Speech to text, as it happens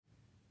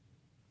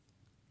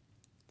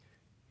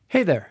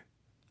Hey there.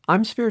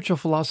 I'm spiritual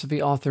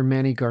philosophy author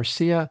Manny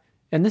Garcia,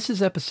 and this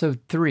is episode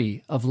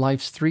 3 of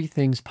Life's Three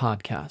Things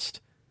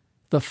podcast,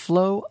 The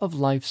Flow of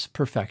Life's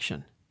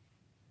Perfection.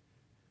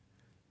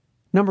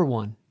 Number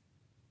 1,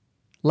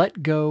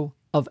 let go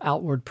of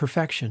outward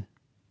perfection.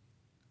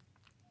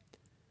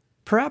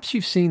 Perhaps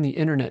you've seen the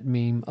internet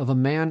meme of a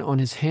man on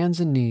his hands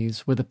and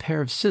knees with a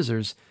pair of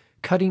scissors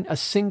cutting a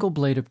single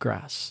blade of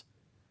grass.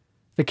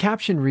 The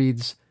caption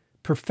reads,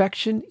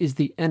 "Perfection is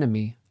the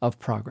enemy of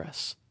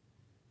progress."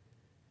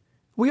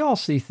 We all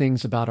see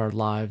things about our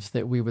lives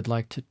that we would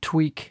like to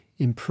tweak,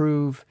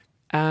 improve,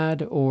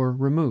 add, or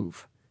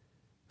remove.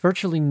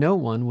 Virtually no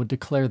one would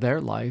declare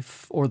their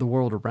life or the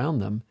world around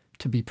them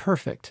to be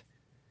perfect.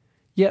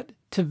 Yet,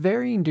 to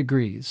varying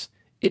degrees,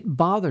 it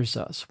bothers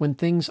us when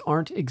things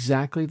aren't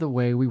exactly the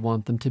way we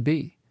want them to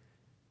be.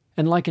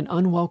 And like an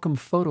unwelcome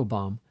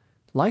photobomb,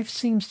 life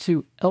seems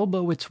to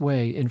elbow its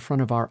way in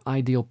front of our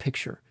ideal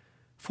picture,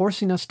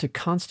 forcing us to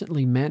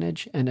constantly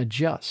manage and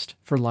adjust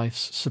for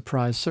life's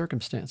surprise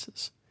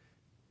circumstances.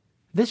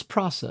 This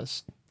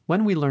process,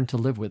 when we learn to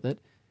live with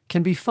it,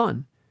 can be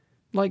fun,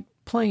 like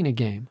playing a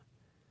game.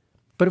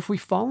 But if we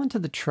fall into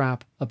the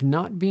trap of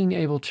not being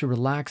able to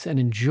relax and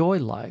enjoy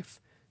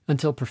life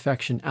until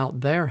perfection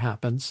out there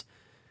happens,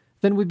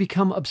 then we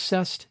become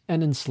obsessed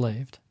and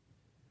enslaved.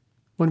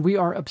 When we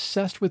are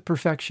obsessed with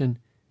perfection,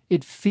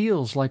 it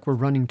feels like we're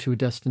running to a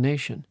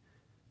destination,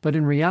 but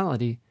in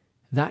reality,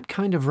 that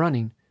kind of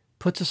running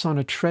puts us on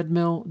a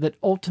treadmill that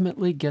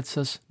ultimately gets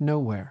us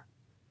nowhere.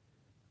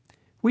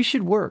 We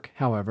should work,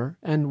 however,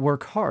 and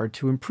work hard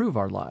to improve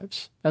our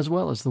lives, as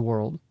well as the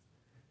world.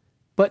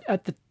 But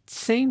at the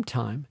same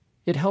time,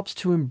 it helps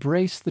to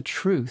embrace the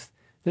truth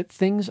that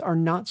things are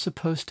not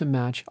supposed to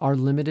match our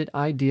limited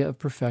idea of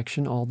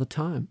perfection all the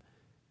time.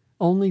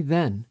 Only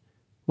then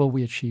will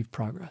we achieve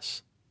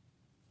progress.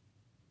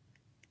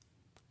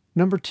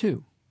 Number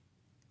 2,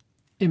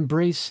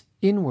 embrace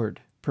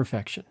inward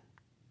perfection.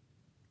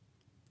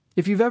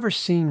 If you've ever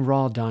seen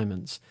raw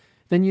diamonds,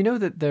 then you know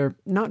that they're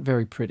not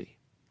very pretty.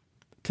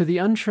 To the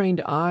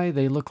untrained eye,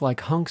 they look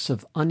like hunks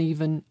of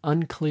uneven,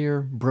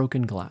 unclear,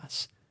 broken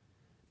glass.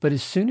 But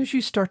as soon as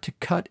you start to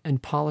cut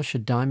and polish a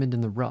diamond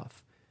in the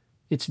rough,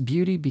 its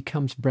beauty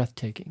becomes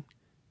breathtaking.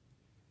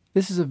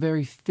 This is a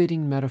very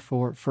fitting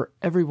metaphor for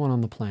everyone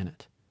on the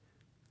planet.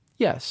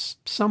 Yes,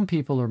 some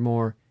people are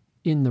more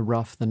in the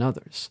rough than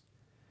others.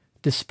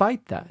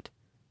 Despite that,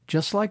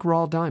 just like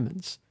raw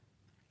diamonds,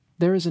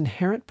 there is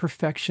inherent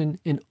perfection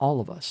in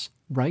all of us,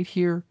 right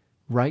here,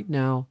 right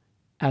now,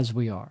 as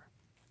we are.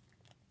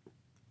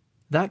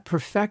 That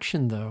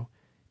perfection, though,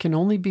 can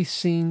only be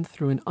seen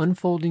through an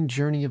unfolding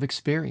journey of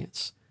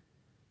experience.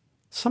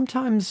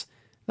 Sometimes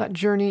that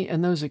journey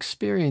and those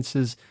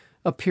experiences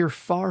appear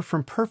far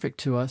from perfect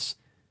to us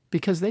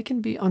because they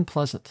can be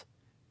unpleasant.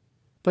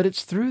 But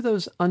it's through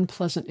those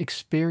unpleasant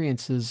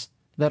experiences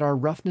that our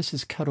roughness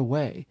is cut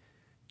away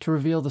to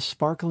reveal the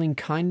sparkling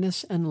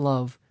kindness and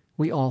love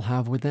we all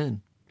have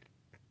within.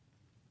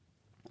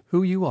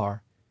 Who you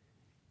are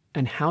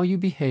and how you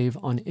behave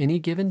on any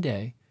given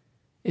day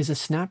is a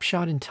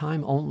snapshot in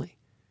time only.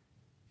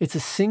 It's a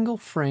single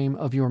frame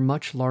of your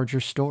much larger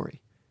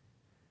story.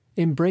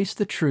 Embrace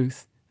the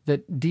truth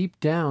that deep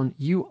down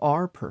you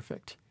are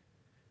perfect.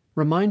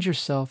 Remind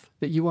yourself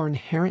that you are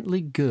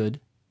inherently good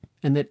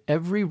and that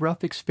every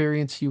rough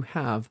experience you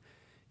have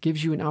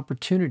gives you an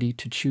opportunity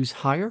to choose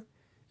higher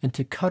and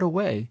to cut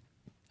away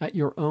at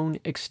your own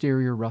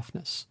exterior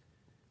roughness.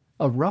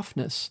 A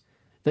roughness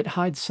that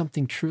hides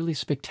something truly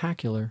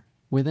spectacular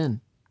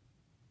within.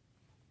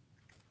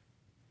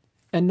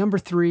 And number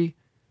 3,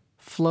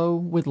 flow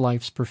with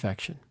life's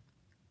perfection.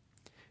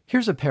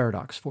 Here's a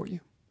paradox for you.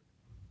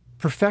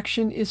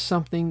 Perfection is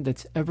something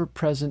that's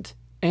ever-present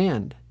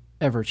and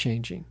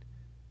ever-changing.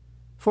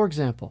 For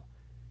example,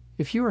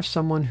 if you are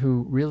someone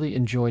who really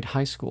enjoyed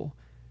high school,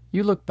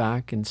 you look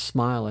back and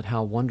smile at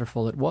how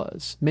wonderful it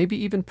was, maybe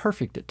even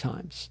perfect at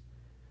times.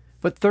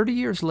 But 30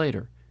 years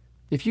later,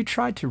 if you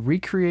tried to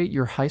recreate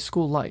your high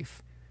school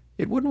life,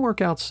 it wouldn't work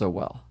out so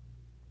well.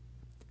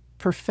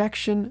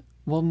 Perfection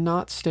will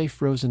not stay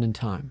frozen in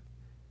time.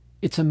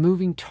 It's a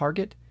moving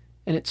target,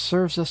 and it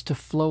serves us to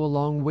flow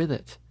along with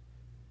it.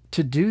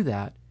 To do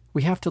that,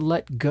 we have to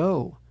let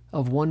go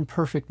of one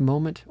perfect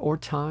moment or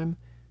time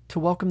to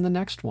welcome the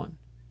next one.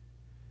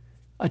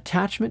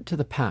 Attachment to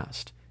the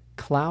past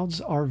clouds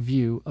our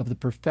view of the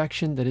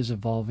perfection that is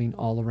evolving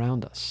all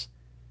around us.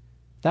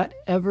 That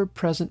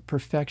ever-present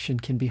perfection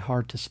can be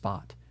hard to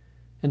spot,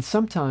 and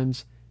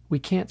sometimes we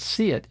can't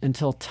see it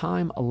until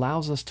time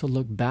allows us to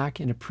look back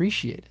and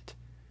appreciate it.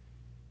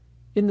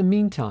 In the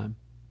meantime,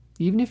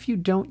 even if you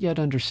don't yet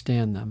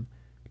understand them,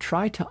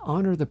 try to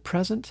honor the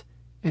present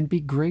and be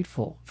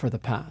grateful for the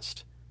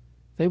past.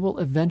 They will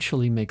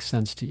eventually make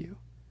sense to you.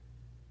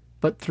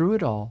 But through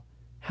it all,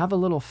 have a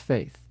little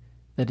faith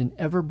that an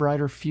ever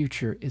brighter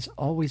future is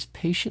always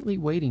patiently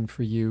waiting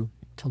for you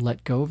to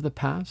let go of the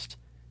past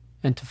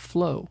and to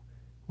flow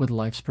with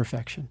life's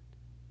perfection.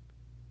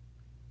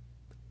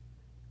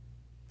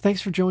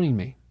 Thanks for joining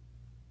me.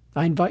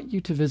 I invite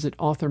you to visit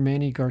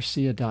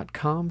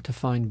authormannygarcia.com to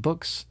find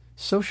books,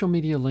 social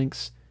media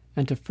links,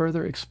 and to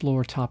further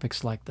explore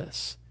topics like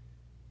this.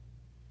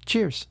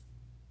 Cheers!